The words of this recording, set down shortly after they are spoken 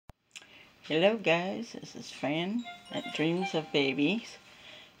Hello guys, this is Fran at Dreams of Babies.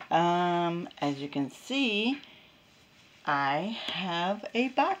 As you can see, I have a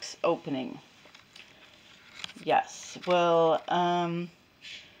box opening. Yes, well,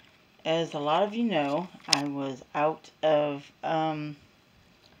 as a lot of you know, I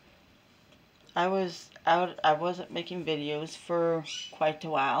wasn't making videos for quite a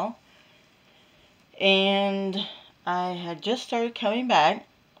while. And I had just started coming back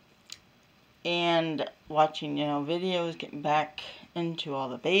and watching, videos, getting back into all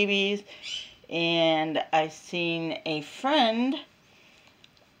the babies. And I seen a friend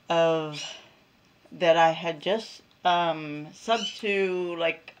that I had just subbed to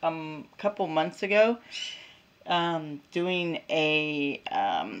like a couple months ago, doing a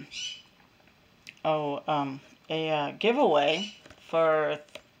giveaway for, I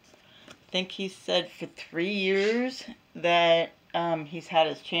think he said for 3 years that he's had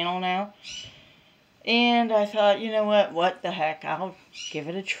his channel now. And I thought, you know what the heck, I'll give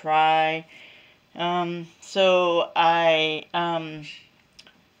it a try. So I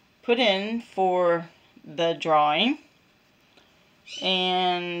put in for the drawing,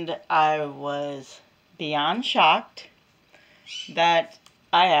 and I was beyond shocked that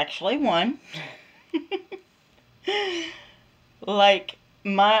I actually won. Like,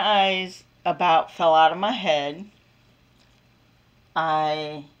 my eyes about fell out of my head.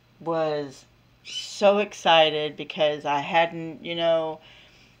 I was so excited because I hadn't,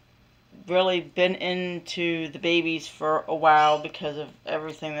 really been into the babies for a while because of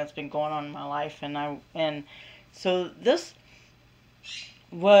everything that's been going on in my life, and so this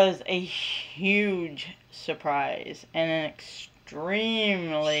was a huge surprise and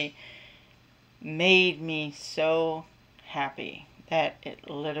extremely made me so happy that it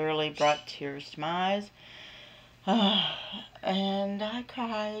literally brought tears to my eyes. And I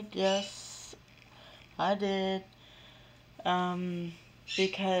cried. Yes, I did.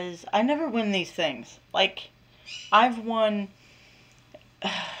 Because I never win these things. Like, I've won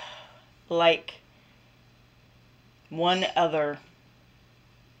like one other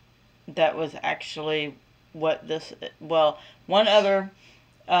that was actually what this, well, one other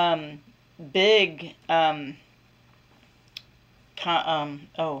big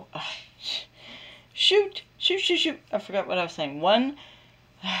shoot, I forgot what I was saying. One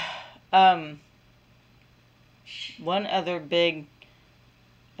other big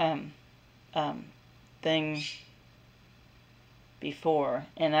thing before,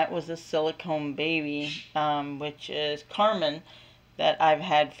 and that was a silicone baby, which is Carmen, that I've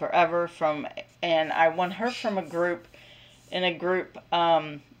had forever and I won her from a group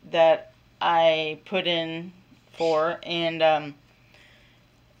that I put in for, and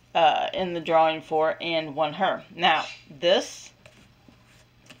in the drawing for, and won her. Now, this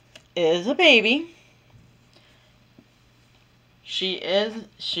is a baby. She is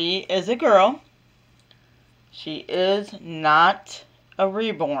a girl. She is not a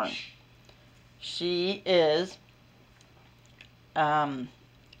reborn. She is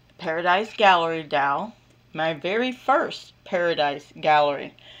Paradise Gallery doll. My very first Paradise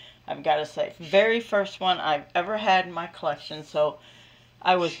Gallery, I've got to say. Very first one I've ever had in my collection. So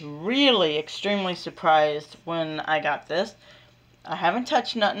I was really extremely surprised when I got this. I haven't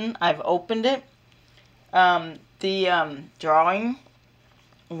touched nothing. I've opened it. The drawing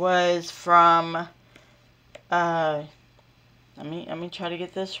was from, let me try to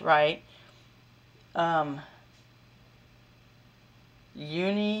get this right.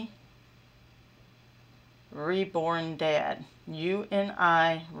 Uni Reborn Dad.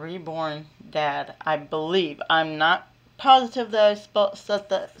 UNI Reborn Dad, I believe. I'm not positive that I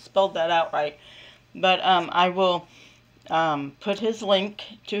spelled that out right. But I will put his link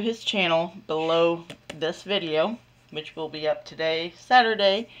to his channel below this video, which will be up today,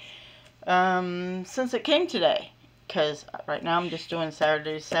 Saturday, since it came today, because right now I'm just doing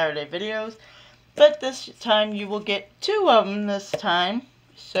Saturday videos, but this time you will get 2 of them this time.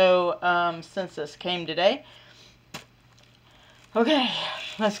 So since this came today, okay,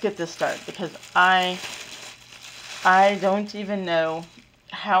 let's get this started, because I don't even know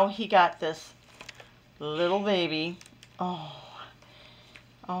how he got this little baby.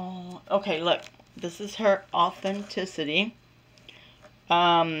 Okay, look, this is her authenticity.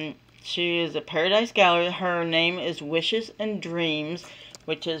 She is a Paradise Gallery. Her name is Wishes and Dreams,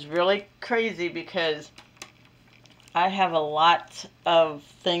 which is really crazy because I have a lot of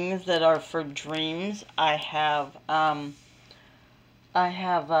things that are for dreams. I have a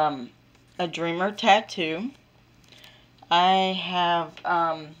dreamer tattoo. I have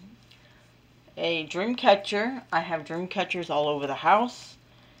a dream catcher. I have dream catchers all over the house.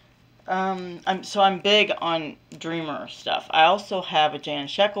 I'm big on Dreamer stuff. I also have a Jan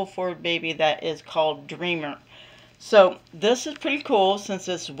Shackelford baby that is called Dreamer. So this is pretty cool since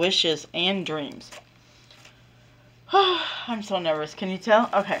it's wishes and dreams. I'm so nervous. Can you tell?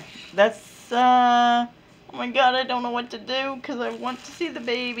 Okay, that's oh my god, I don't know what to do because I want to see the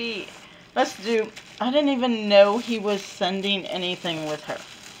baby. Let's do. I didn't even know he was sending anything with her.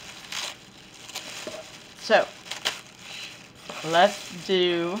 So let's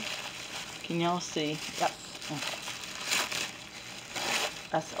do. Can y'all see? Yes. Okay.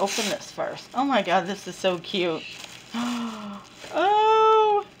 Let's open this first. Oh my god, this is so cute. Oh!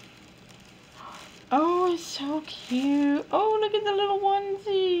 Oh, it's so cute. Oh, look at the little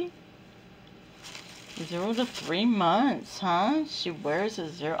onesie. 0 to 3 months, huh? She wears a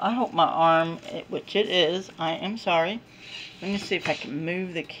 0. I hope my arm, which it is, I am sorry. Let me see if I can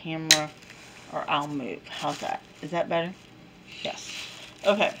move the camera or I'll move. How's that? Is that better? Yes.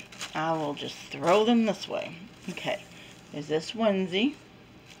 Okay. I will just throw them this way. Okay. There's this onesie.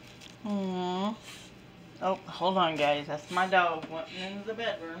 Aww. Oh, hold on, guys. That's my dog went into the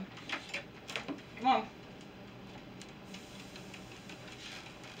bedroom. Come on.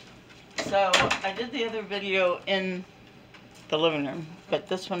 So, I did the other video in the living room, but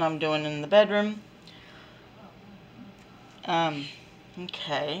this one I'm doing in the bedroom.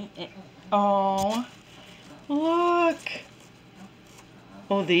 Okay. Oh, look.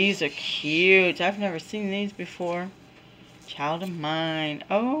 Oh, these are cute. I've never seen these before. Child of mine.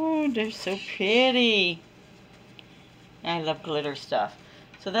 Oh, they're so pretty. I love glitter stuff.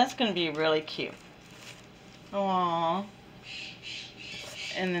 So that's going to be really cute. Aww.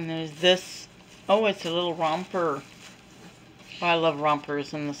 And then there's this. Oh, it's a little romper. Oh, I love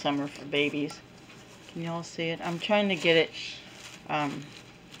rompers in the summer for babies. Can y'all see it? I'm trying to get it. That's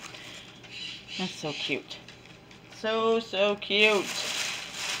so cute. So cute.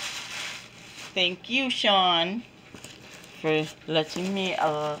 Thank you, Shawn, for letting me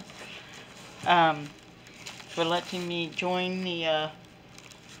join the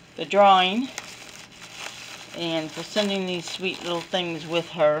drawing and for sending these sweet little things with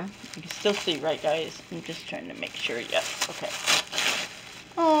her. You can still see, right, guys? I'm just trying to make sure. Yes. Okay.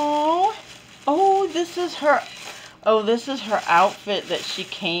 Oh, this is her. Oh, this is her outfit that she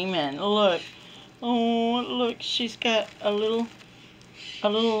came in. Look. Oh, look. She's got a little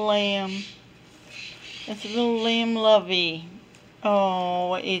lamb. It's a little lamb lovey.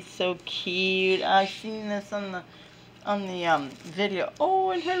 Oh, it's so cute. I've seen this on the video.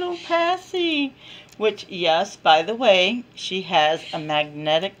 Oh, and her little passy. Which, yes, by the way, she has a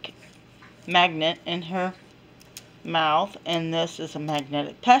magnet in her mouth, and this is a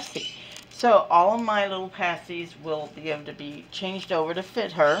magnetic passy. So all of my little passies will be able to be changed over to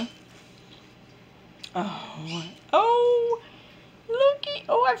fit her. Oh, looky.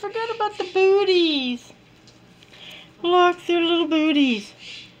 Oh, I forgot about the booties. Look, they're little booties.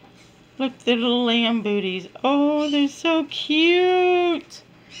 Look, they're little lamb booties. Oh, they're so cute.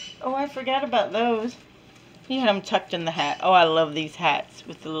 Oh, I forgot about those. He had them tucked in the hat. Oh, I love these hats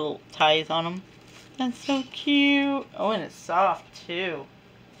with the little ties on them. That's so cute. Oh, and it's soft, too.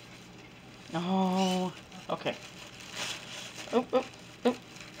 Oh, okay. Oh, oh, oh.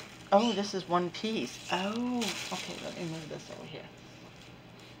 Oh, this is one piece. Oh, okay, let me move this over here.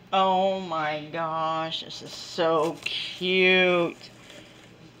 Oh my gosh, this is so cute.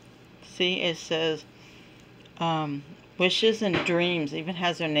 See, it says wishes and dreams. It even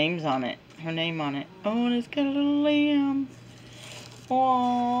has her name on it. Oh, and it's got a little lamb.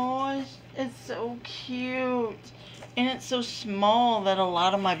 Oh, it's so cute. And it's so small that a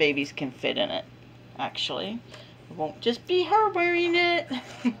lot of my babies can fit in it, actually. It won't just be her wearing it.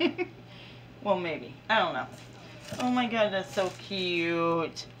 Well, maybe. I don't know. Oh my god, that's so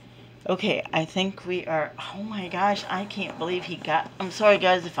cute. Okay, I think we are... Oh my gosh, I can't believe he got... I'm sorry,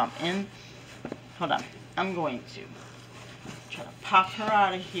 guys, if I'm in... Hold on. I'm going to try to pop her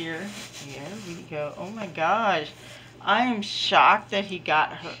out of here. Here we go. Oh my gosh. I am shocked that he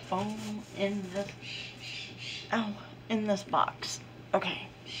got her... Oh, in this... Oh, in this box. Okay.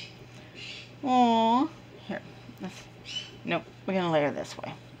 Oh, here. Nope, we're going to lay her this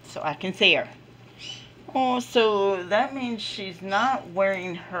way so I can see her. Oh, so that means she's not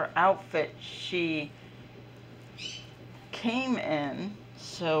wearing her outfit she came in.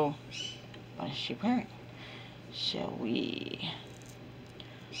 So, what is she wearing? Shall we?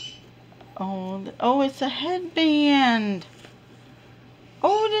 Oh, it's a headband.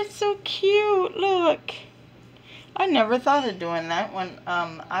 Oh, that's so cute. Look. I never thought of doing that when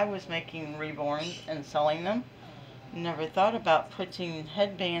I was making reborns and selling them. Never thought about putting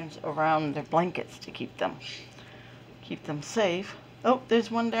headbands around their blankets to keep them safe. Oh, there's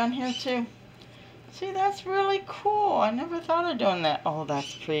one down here too. See, that's really cool. I never thought of doing that. Oh,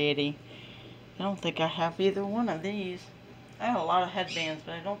 that's pretty. I don't think I have either one of these. I have a lot of headbands,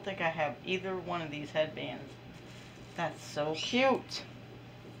 but I don't think I have either one of these headbands. That's so cute.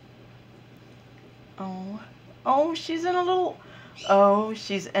 Oh, oh, she's in a little, oh,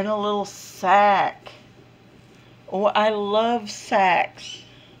 she's in a little sack. Oh, I love sacks.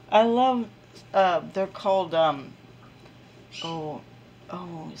 I love, they're called, oh,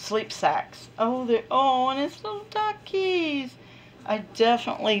 oh, sleep sacks. Oh, they're, oh, and it's little duckies. I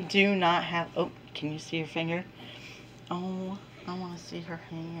definitely do not have, oh, can you see her finger? Oh, I want to see her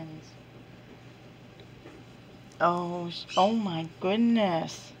hands. Oh, oh my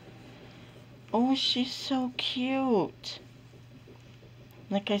goodness. Oh, she's so cute.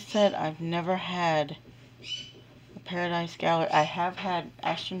 Like I said, I've never had a Paradise Gallery. I have had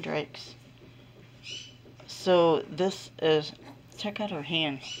Ashton Drakes. So this is, check out her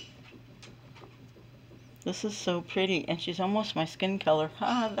hand. This is so pretty, and she's almost my skin color.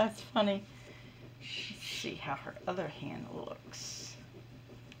 Ah, that's funny. Let's see how her other hand looks.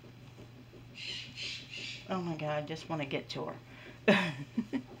 Oh my god, I just want to get to her.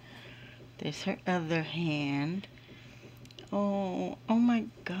 There's her other hand. Oh, oh my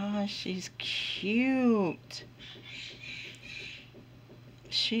gosh, she's cute.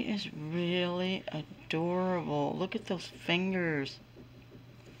 She is really adorable. Look at those fingers.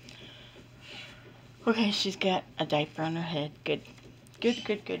 Okay, she's got a diaper on her head. Good. Good,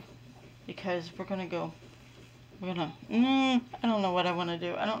 good, good. Because we're gonna go, I don't know what I want to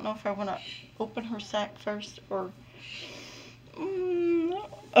do. I don't know if I want to open her sack first or,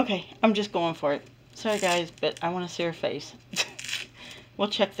 okay, I'm just going for it. Sorry guys, but I want to see her face. We'll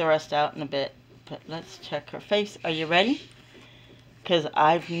check the rest out in a bit, but let's check her face. Are you ready? Because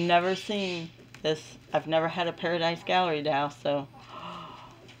I've never seen this. I've never had a Paradise Gallery doll, so.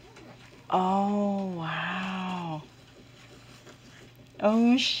 Oh, wow.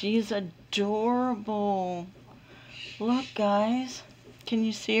 Oh, she's adorable. Look, guys. Can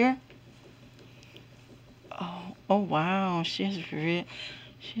you see her? Oh, oh wow. She has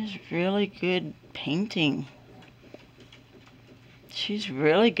really good painting. She's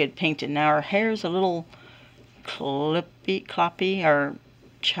really good painting. Now, her hair's a little cloppy, or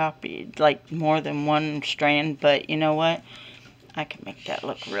choppy, like more than one strand, but you know what? I can make that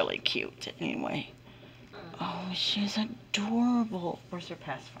look really cute anyway. Oh, she's adorable. Where's her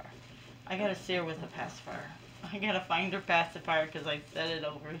pacifier? I gotta see her with a pacifier. I gotta find her pacifier because I set it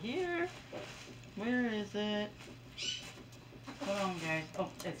over here. Where is it? Hold on, guys. Oh,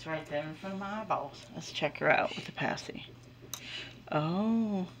 it's right there in front of my eyeballs. Let's check her out with the passy.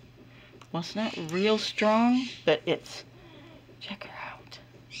 Oh, well, it's not real strong, but it's, check her out.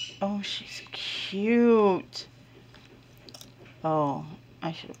 Oh, she's cute. Oh,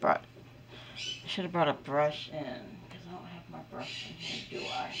 I should have brought a brush in, because I don't have my brush in here, do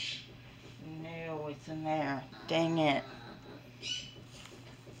I? No, it's in there. Dang it.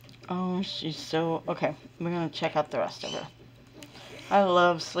 Oh, she's so, okay, we're going to check out the rest of her. I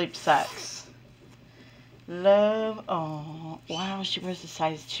love sleep sacks. Love, oh, wow, she wears a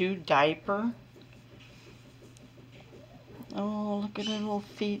size 2 diaper. Oh, look at her little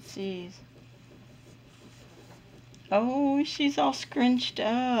feetsies. Oh, she's all scrunched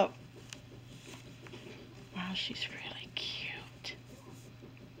up. Wow, she's really cute.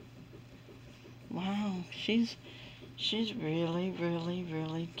 Wow, she's really, really,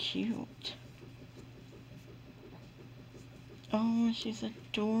 really cute. Oh, she's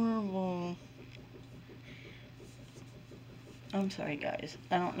adorable. I'm sorry, guys.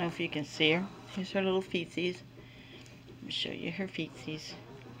 I don't know if you can see her. Here's her little feetsies. Let me show you her feetsies.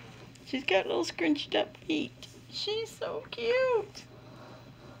 She's got little scrunched up feet. She's so cute.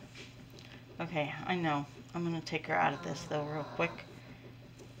 Okay, I know. I'm going to take her out of this, though, real quick,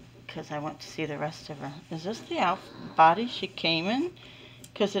 because I want to see the rest of her. Is this the body she came in?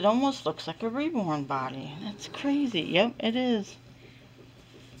 Because it almost looks like a reborn body. That's crazy. Yep, it is.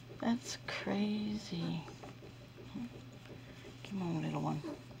 That's crazy. Come on, little one.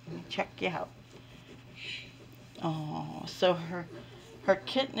 Let me check you out. Oh, so her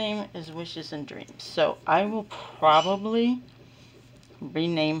kit name is Wishes and Dreams. So I will probably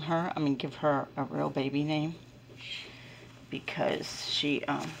rename her. I mean, give her a real baby name, because she,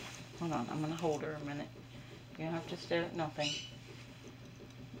 hold on, I'm going to hold her a minute. You don't have to stare at nothing.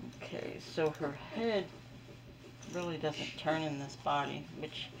 Okay, so her head really doesn't turn in this body,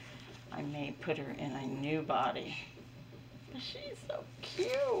 which I may put her in a new body. But she's so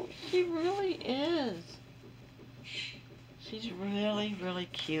cute. She really is. She's really, really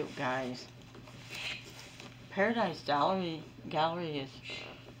cute, guys. Paradise Gallery is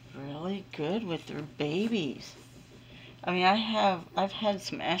really good with their babies. I mean, I've had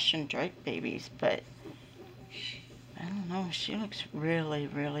some Ashton Drake babies, but I don't know, she looks really,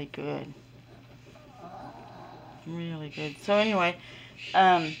 really good. Really good. So anyway,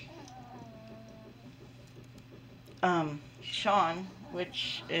 Shawn,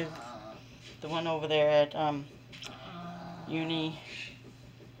 which is the one over there at, Uni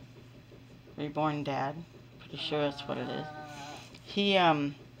Reborn Dad, pretty sure that's what it is. He,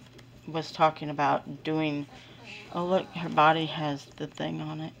 was talking about doing, oh look, her body has the thing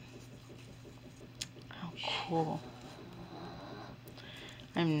on it. How cool.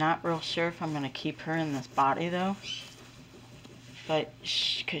 I'm not real sure if I'm going to keep her in this body though. But,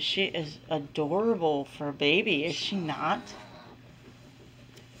 because she is adorable for a baby, is she not?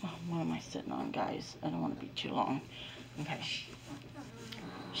 Oh, what am I sitting on, guys? I don't want to be too long. Okay.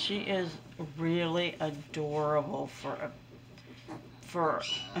 She is really adorable for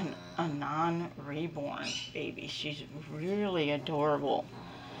a non-reborn baby. She's really adorable.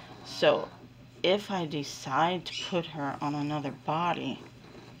 So, if I decide to put her on another body,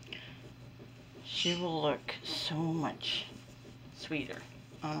 she will look so much sweeter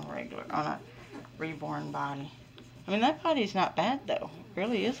on a reborn body. I mean, that body's not bad though. It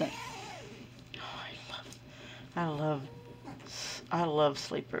really isn't. Oh, I love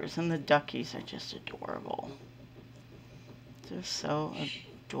sleepers, and the duckies are just adorable. They're so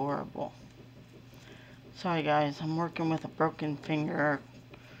adorable. Sorry guys, I'm working with a broken finger,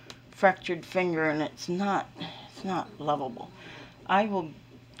 fractured finger, and it's not lovable. I will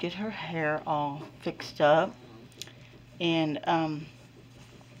get her hair all fixed up, and oh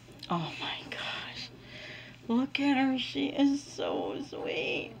my gosh, look at her. She is so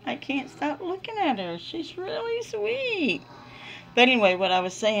sweet. I can't stop looking at her. She's really sweet. But anyway, what I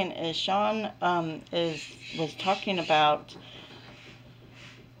was saying is Shawn was talking about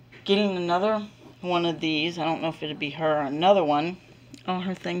getting another one of these. I don't know if it'd be her or another one. Oh,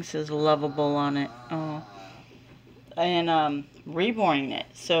 her thing says lovable on it. Oh. And reborning it.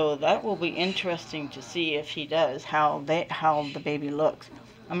 So that will be interesting to see if he does, how the baby looks.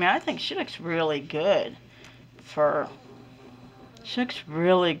 I mean, I think she looks really good for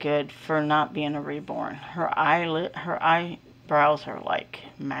not being a reborn. Her eyebrows are like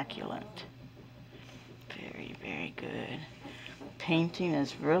immaculate. Very, very good. Painting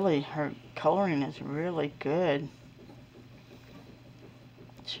is really, her coloring is really good.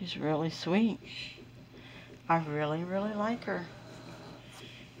 She's really sweet. I really, really like her.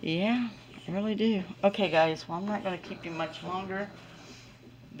 Yeah, I really do. Okay, guys, well, I'm not going to keep you much longer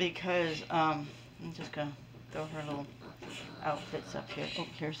because I'm just going to throw her little outfits up here. Oh,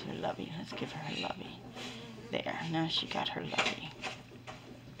 here's her lovey. Let's give her her lovey. There, now she got her lovey.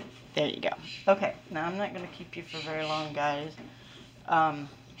 There you go. Okay, now I'm not going to keep you for very long, guys. I'm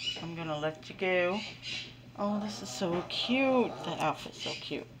going to let you go. Oh, this is so cute. That outfit's so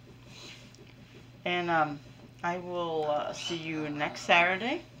cute. And I will see you next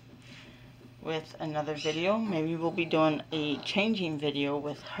Saturday with another video. Maybe we'll be doing a changing video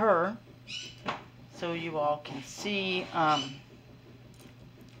with her, so you all can see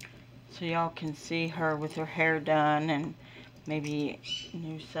her with her hair done, and maybe a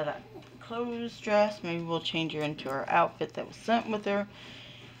new set of clothes, dress. Maybe we'll change her into her outfit that was sent with her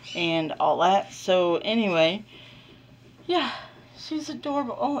and all that. So anyway, yeah, she's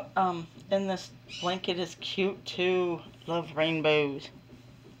adorable. Oh, and this blanket is cute too. Love rainbows.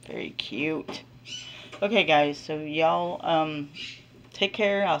 Very cute. Okay, guys, so y'all take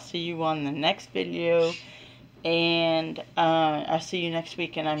care. I'll see you on the next video, and I'll see you next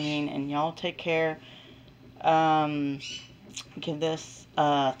weekend, and y'all take care. Give this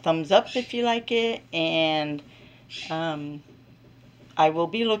a thumbs up if you like it, and I will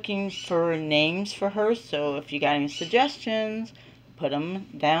be looking for names for her, so if you got any suggestions, put them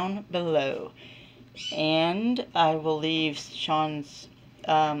down below. And I will leave Shawn's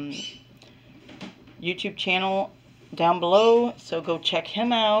YouTube channel down below, so go check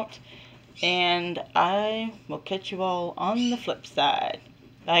him out, and I will catch you all on the flip side.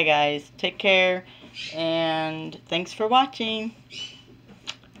 Bye guys, take care, and thanks for watching.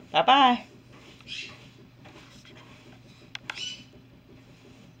 Bye bye.